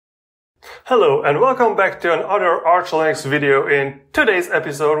Hello and welcome back to another Arch Linux video. In today's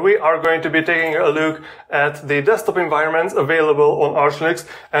episode we are going to be taking a look at the desktop environments available on Arch Linux,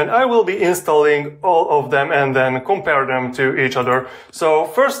 and I will be installing all of them and then compare them to each other. So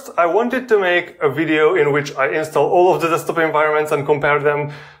first I wanted to make a video in which I install all of the desktop environments and compare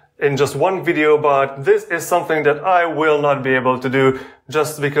them in just one video, but this is something that I will not be able to do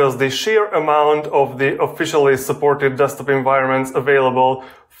just because the sheer amount of the officially supported desktop environments available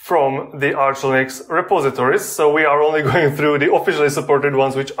from the Arch Linux repositories. So we are only going through the officially supported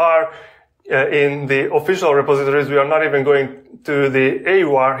ones which are in the official repositories. We are not even going to the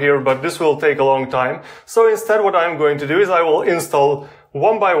AUR here, but this will take a long time. So instead what I'm going to do is I will install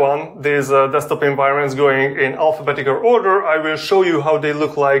one by one these desktop environments going in alphabetical order. I will show you how they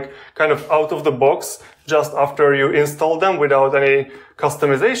look like kind of out of the box just after you install them without any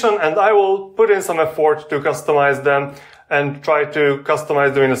customization, and I will put in some effort to customize them and try to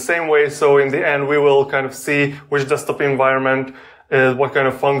customize them in the same way. So in the end we will kind of see which desktop environment is, what kind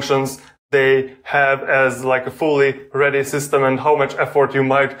of functions they have as like a fully ready system, and how much effort you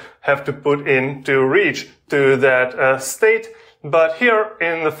might have to put in to reach to that state. But here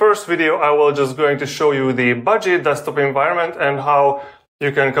in the first video, I will just going to show you the Budgie desktop environment and how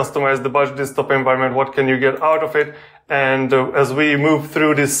you can customize the Budgie desktop environment, what can you get out of it. And as we move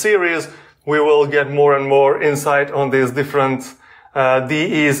through this series, we will get more and more insight on these different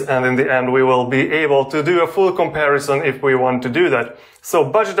DEs, and in the end we will be able to do a full comparison if we want to do that. So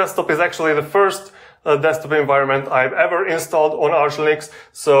Budgie desktop is actually the first desktop environment I've ever installed on Arch Linux.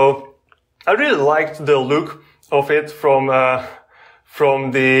 So I really liked the look of it from the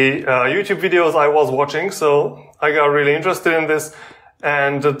YouTube videos I was watching, so I got really interested in this.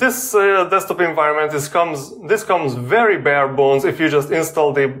 And this desktop environment, this comes very bare bones. If you just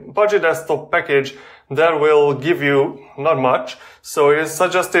install the Budgie desktop package, that will give you not much. So it is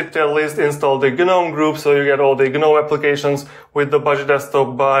suggested to at least install the GNOME group, so you get all the GNOME applications with the Budgie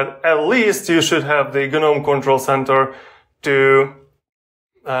desktop, but at least you should have the GNOME control center to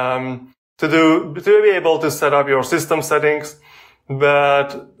be able to set up your system settings.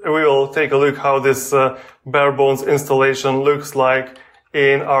 But we will take a look how this bare bones installation looks like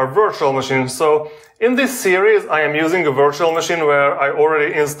in our virtual machine. So in this series I am using a virtual machine where I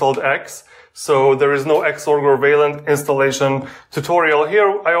already installed X. So there is no Xorg or Valent installation tutorial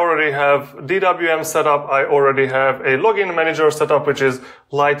here. I already have DWM set up. I already have a login manager set up, which is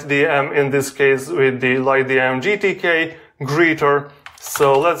LightDM in this case with the LightDM GTK greeter.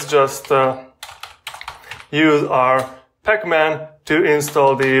 So let's just use our Pacman to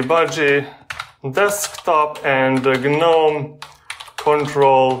install the Budgie desktop and the GNOME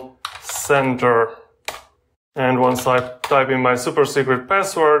control center. And once I type in my super secret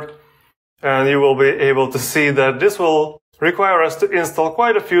password, and you will be able to see that this will require us to install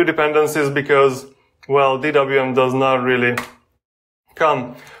quite a few dependencies because, well, DWM does not really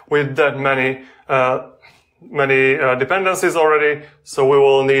come with that many dependencies already, so we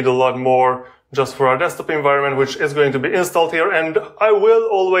will need a lot more just for our desktop environment, which is going to be installed here. And I will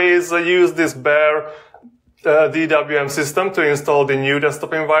always use this bare DWM system to install the new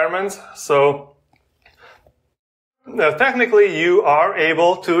desktop environments. So technically you are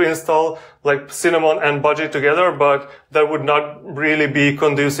able to install like Cinnamon and Budgie together, but that would not really be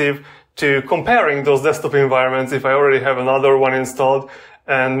conducive to comparing those desktop environments if I already have another one installed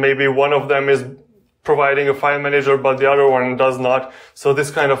and maybe one of them is providing a file manager but the other one does not. So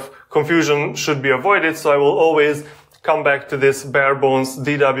this kind of confusion should be avoided. So I will always come back to this bare bones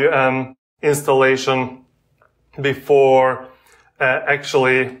DWM installation before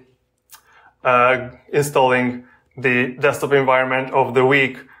actually installing the desktop environment of the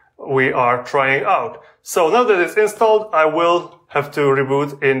week we are trying out. So now that it's installed, I will have to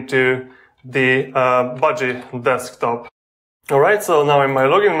reboot into the Budgie desktop. Alright, so now in my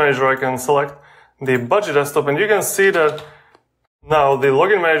login manager I can select the Budgie desktop, and you can see that now the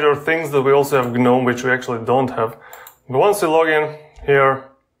login manager thinks that we also have GNOME, which we actually don't have. But once we log in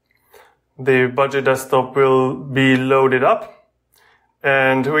here, the Budgie desktop will be loaded up,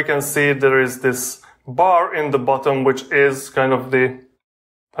 and we can see there is this bar in the bottom, which is kind of the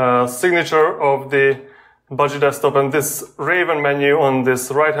signature of the Budgie desktop, and this Raven menu on this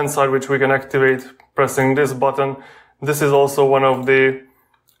right hand side, which we can activate pressing this button. This is also one of the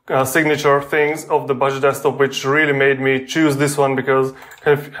signature things of the Budgie desktop, which really made me choose this one because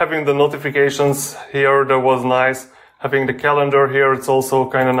kind of having the notifications here, that was nice. Having the calendar here, it's also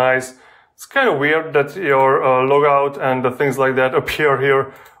kind of nice. It's kind of weird that your logout and the things like that appear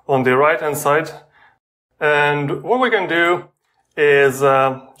here on the right hand side. And what we can do is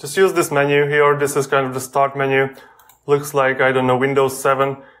just use this menu here. This is kind of the start menu. Looks like, I don't know, Windows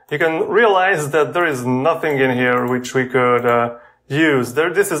 7. you can realize that there is nothing in here which we could use.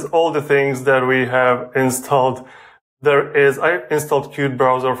 This is all the things that we have installed. I installed Qt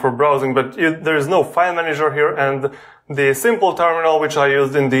Browser for browsing, but there is no file manager here, and the simple terminal which I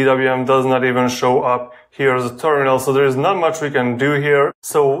used in DWM does not even show up here as a terminal, so there is not much we can do here.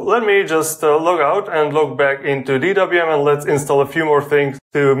 So let me just log out and log back into DWM, and let's install a few more things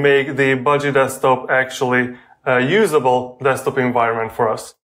to make the Budgie desktop actually a usable desktop environment for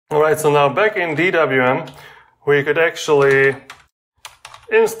us. Alright, so now back in DWM, we could actually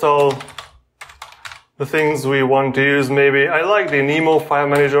install the things we want to use. Maybe I like the Nemo file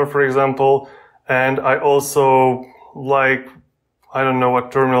manager, for example, and I also like, I don't know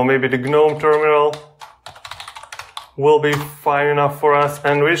what terminal, maybe the GNOME terminal will be fine enough for us.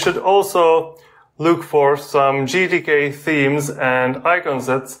 And we should also look for some Gtk themes and icon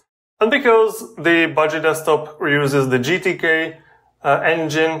sets. And because the Budgie desktop uses the Gtk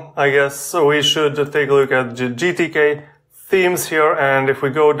engine, I guess, so we should take a look at the Gtk themes here, and if we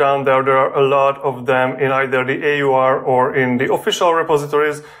go down there are a lot of them in either the AUR or in the official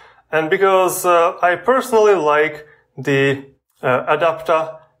repositories. And because I personally like the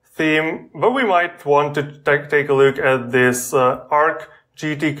adapter theme, but we might want to take a look at this Arc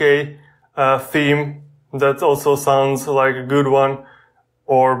Gtk theme. That also sounds like a good one.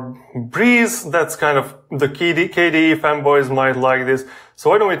 Or Breeze, that's kind of the KDE fanboys might like this. So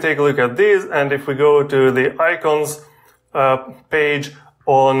why don't we take a look at these, and if we go to the icons page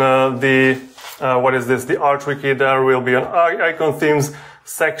on the Arch Wiki, there will be an icon themes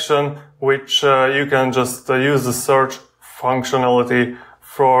section, which you can just use the search functionality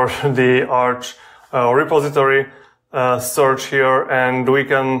for the Arch repository search here, and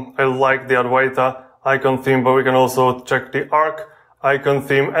I like the Advaita icon theme, but we can also check the Arc icon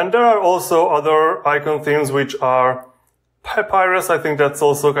theme, and there are also other icon themes which are Papyrus. I think that's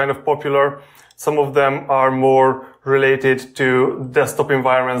also kind of popular. Some of them are more related to desktop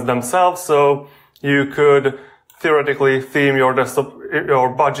environments themselves, so you could theoretically theme your desktop,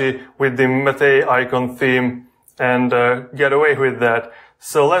 your Budgie with the Mate icon theme and get away with that.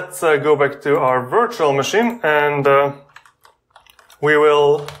 So let's go back to our virtual machine, and we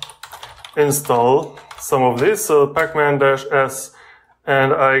will install some of these. So pacman-s,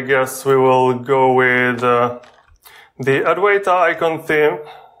 and I guess we will go with the Advaita icon theme.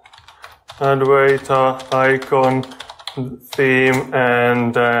 Advaita icon theme,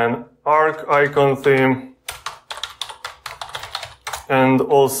 and then Arc icon theme, and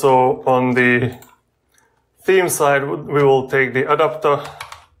also on the theme side we will take the adapter,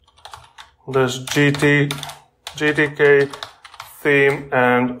 this Gtk theme,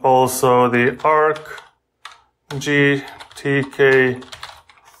 and also the Arc Gtk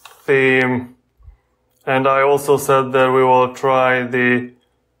theme, and I also said that we will try the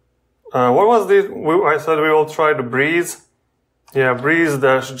what was this? I said we will try the Breeze. Yeah,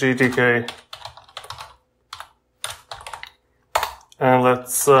 Breeze-Gtk. And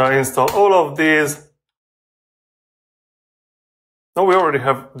let's install all of these. Oh, we already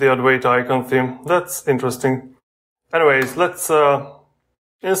have the Advaita icon theme. That's interesting. Anyways, let's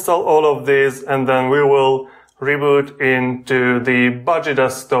install all of these, and then we will reboot into the Budgie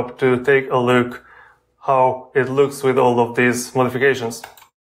desktop to take a look how it looks with all of these modifications.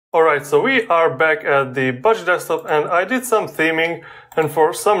 Alright, so we are back at the Budgie desktop, and I did some theming, and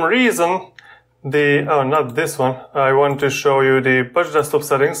for some reason not this one, I want to show you the Budgie desktop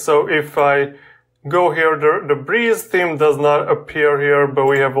settings. So if I go here, the Breeze theme does not appear here, but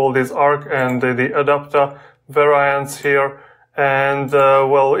we have all these Arc and the adapter variants here. And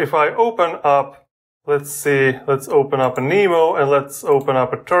well, if I open up, let's open up a Nemo, and let's open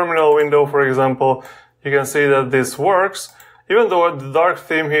up a terminal window, for example, you can see that this works. Even though the dark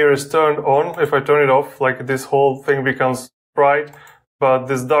theme here is turned on, if I turn it off, like this whole thing becomes bright, but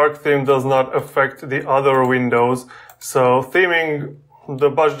this dark theme does not affect the other windows. So theming the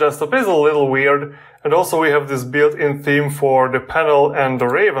Budgie desktop is a little weird. And also we have this built-in theme for the panel and the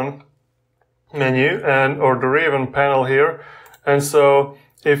Raven menu, or the Raven panel here. And so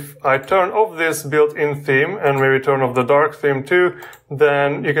if I turn off this built-in theme and maybe turn off the dark theme too,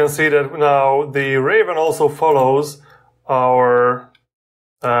 then you can see that now the Raven also follows our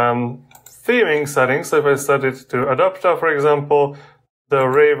theming settings. So if I set it to adapter, for example, the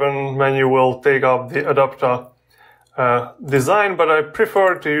Raven menu will take up the adapter design, but I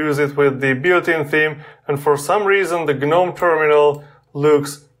prefer to use it with the built-in theme, and for some reason the GNOME terminal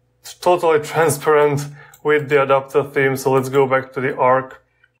looks totally transparent with the adapter theme. So let's go back to the Arc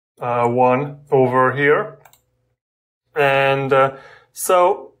one over here. And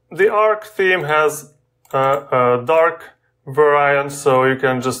so the Arc theme has a dark variant, so you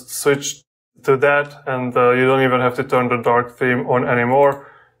can just switch to that, and you don't even have to turn the dark theme on anymore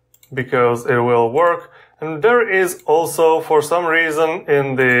because it will work. And there is also, for some reason,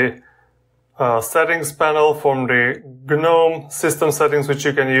 in the settings panel from the GNOME system settings, which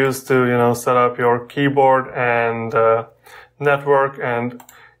you can use to, set up your keyboard and network, and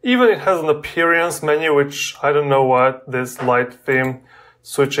even it has an appearance menu, which I don't know what this light theme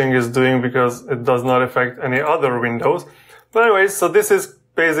switching is doing because it does not affect any other windows. But anyways, so this is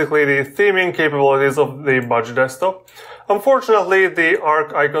basically the theming capabilities of the Budgie desktop. Unfortunately, the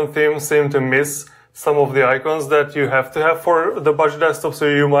arc icon theme seems to miss some of the icons that you have to have for the Budgie desktop, so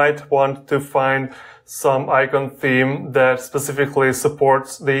you might want to find some icon theme that specifically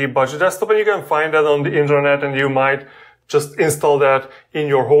supports the Budgie desktop, and you can find that on the internet, and you might just install that in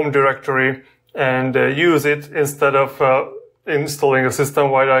your home directory and use it instead of installing a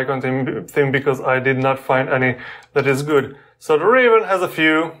system-wide icon theme, because I did not find any that is good. So the Raven has a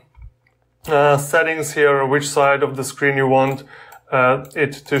few settings here, which side of the screen you want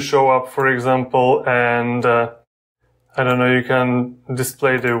it to show up, for example, and I don't know, you can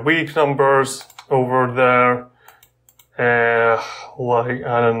display the week numbers over there, like,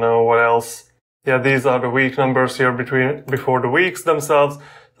 I don't know what else. Yeah, these are the week numbers here before the weeks themselves.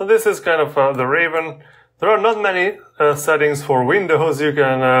 So this is kind of the Raven. There are not many settings for Windows. You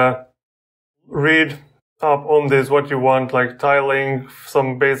can read up on this what you want, like tiling,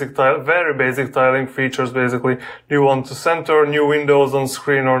 some basic very basic tiling features basically. Do you want to center new windows on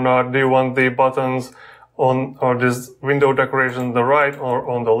screen or not? Do you want the buttons on, or this window decoration on the right or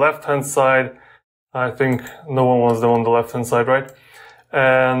on the left hand side? I think no one wants them on the left hand side, right?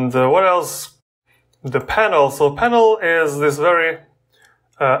 And what else? The panel. So panel is this very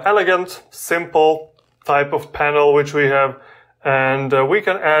elegant, simple type of panel which we have, and we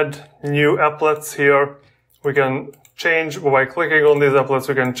can add new applets here. We can change, by clicking on these applets,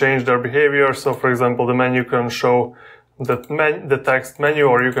 we can change their behavior. So for example, the menu can show the text menu,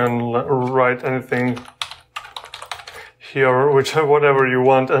 or you can write anything here, whatever you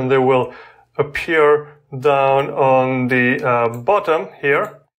want, and they will appear down on the bottom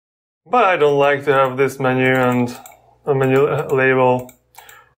here. But I don't like to have this menu and a menu label.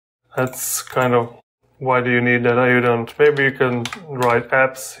 That's kind of, why do you need that? You don't. Maybe you can write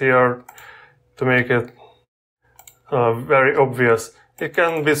apps here to make it very obvious. It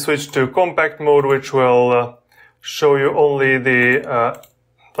can be switched to compact mode, which will show you only the,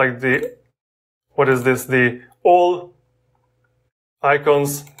 what is this? The all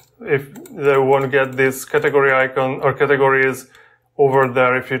icons. If they won't get this category icon or categories over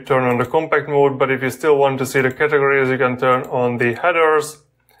there if you turn on the compact mode, but if you still want to see the categories, you can turn on the headers.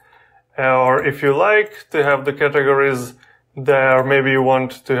 Or if you like to have the categories there, maybe you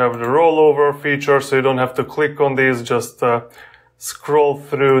want to have the rollover feature, so you don't have to click on these, just scroll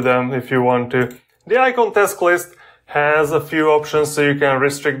through them if you want to. The icon task list has a few options, so you can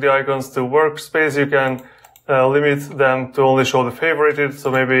restrict the icons to workspace. You can limit them to only show the favorited,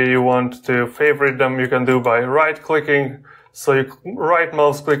 so maybe you want to favorite them. You can do by right-clicking, so you right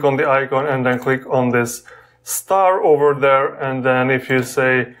mouse click on the icon and then click on this star over there, and then if you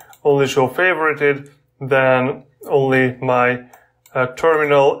say only show favorited, then only my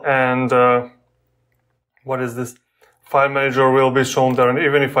terminal and what is this, file manager will be shown there, and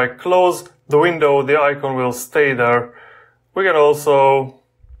even if I close the window, the icon will stay there. We can also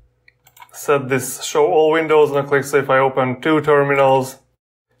set this show all windows, and I click, so if I open two terminals,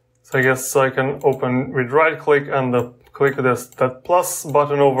 so I guess I can open with right click and click that plus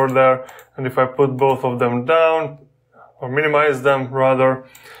button over there, and if I put both of them down, or minimize them rather,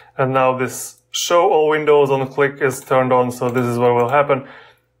 and now this show all windows on click is turned on, so this is what will happen.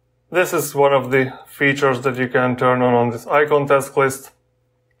 This is one of the features that you can turn on this icon task list.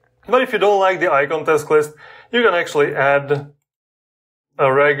 But if you don't like the icon task list, you can actually add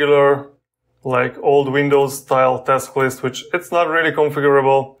a regular, like old Windows style task list, which it's not really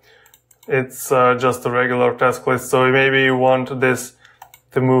configurable. It's just a regular task list. So maybe you want this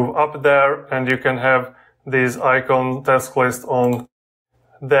to move up there, and you can have these icon task list on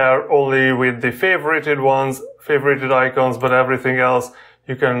there only with the favorited icons, but everything else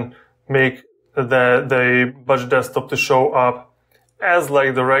you can make the Budgie desktop to show up as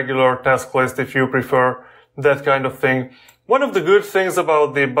like the regular task list if you prefer that kind of thing. One of the good things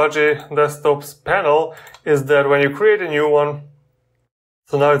about the Budgie desktop's panel is that when you create a new one,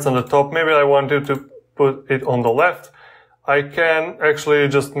 so now it's on the top, maybe I wanted to put it on the left, I can actually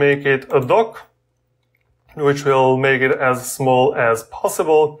just make it a dock, which will make it as small as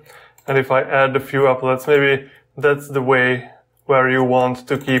possible. And if I add a few applets, maybe that's the way where you want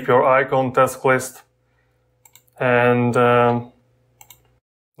to keep your icon task list. And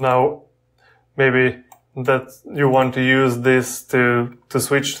now maybe that you want to use this to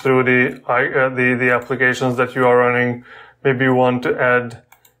switch through the applications that you are running. Maybe you want to add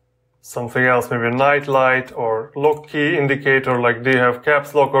something else, maybe a night light or lock key indicator, like do you have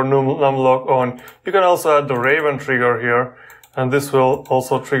caps lock or num lock on. You can also add the Raven trigger here, and this will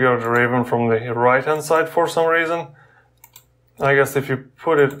also trigger the Raven from the right hand side for some reason. I guess if you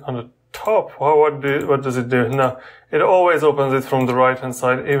put it on the top, what does it do? No, it always opens it from the right hand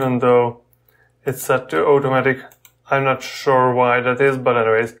side, even though it's set to automatic. I'm not sure why that is, but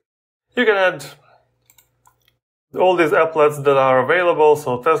anyways, you can add all these applets that are available.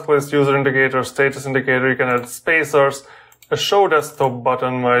 So task list, user indicator, status indicator. You can add spacers. A show desktop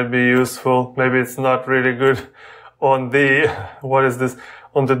button might be useful. Maybe it's not really good on the, what is this?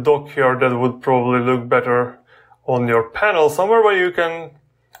 On the dock here. That would probably look better on your panel somewhere where you can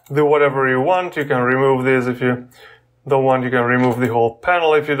do whatever you want. You can remove this if you don't want. You can remove the whole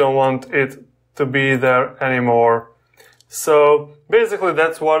panel if you don't want it to be there anymore. So basically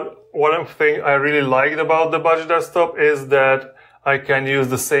that's one thing I really liked about the Budgie desktop, is that I can use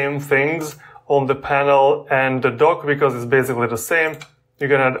the same things on the panel and the dock because it's basically the same. You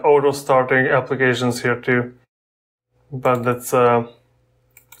can add auto starting applications here too, but that's not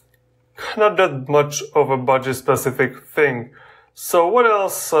that much of a Budgie specific thing. So what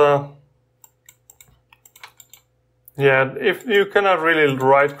else? Yeah, if you cannot really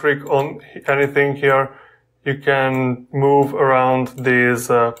right click on anything here, you can move around these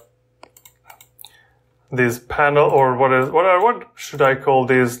panel, or what should I call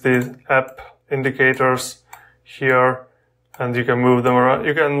these app indicators here, and you can move them around.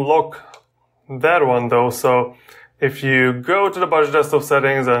 You can lock that one though. So if you go to the Budgie desktop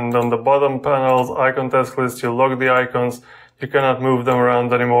settings and on the bottom panels icon task list, you lock the icons, you cannot move them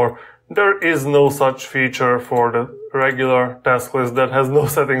around anymore. There is no such feature for the regular task list that has no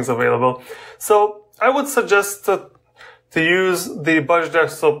settings available. So I would suggest to use the Budgie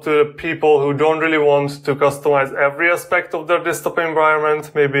desktop to the people who don't really want to customize every aspect of their desktop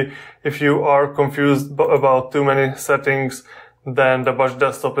environment. Maybe if you are confused about too many settings, then the Budgie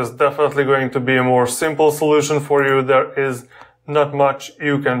desktop is definitely going to be a more simple solution for you. There is not much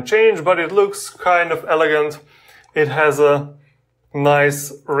you can change, but it looks kind of elegant. It has a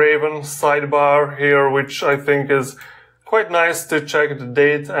nice Raven sidebar here, which I think is quite nice to check the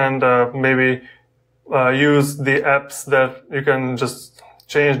date and maybe use the apps that you can just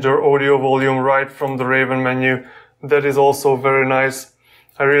change their audio volume right from the Raven menu. That is also very nice.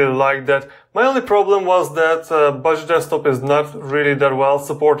 I really like that. My only problem was that Budgie desktop is not really that well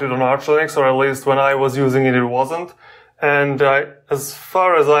supported on Arch Linux, or at least when I was using it, it wasn't. And as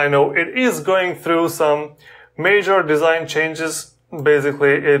far as I know, it is going through some major design changes.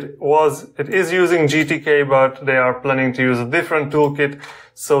 Basically, it is using GTK, but they are planning to use a different toolkit,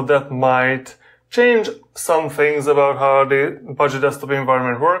 so that might change some things about how the Budgie desktop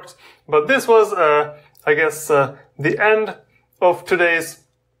environment works. But this was, I guess, the end of today's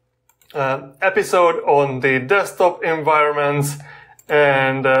episode on the desktop environments.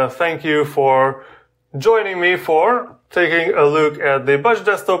 And thank you for joining me for taking a look at the Budgie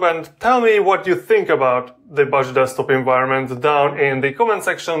desktop, and tell me what you think about the Budgie desktop environment down in the comment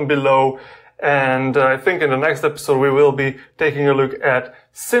section below. And I think in the next episode we will be taking a look at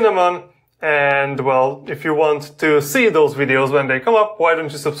Cinnamon. And well, if you want to see those videos when they come up, why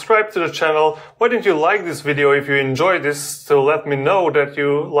don't you subscribe to the channel? Why don't you like this video if you enjoyed this, to let me know that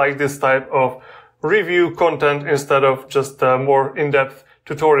you like this type of review content instead of just more in-depth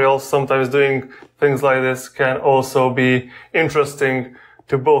tutorials. Sometimes doing things like this can also be interesting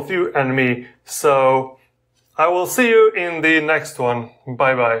to both you and me. So I will see you in the next one.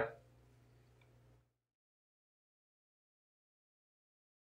 Bye bye.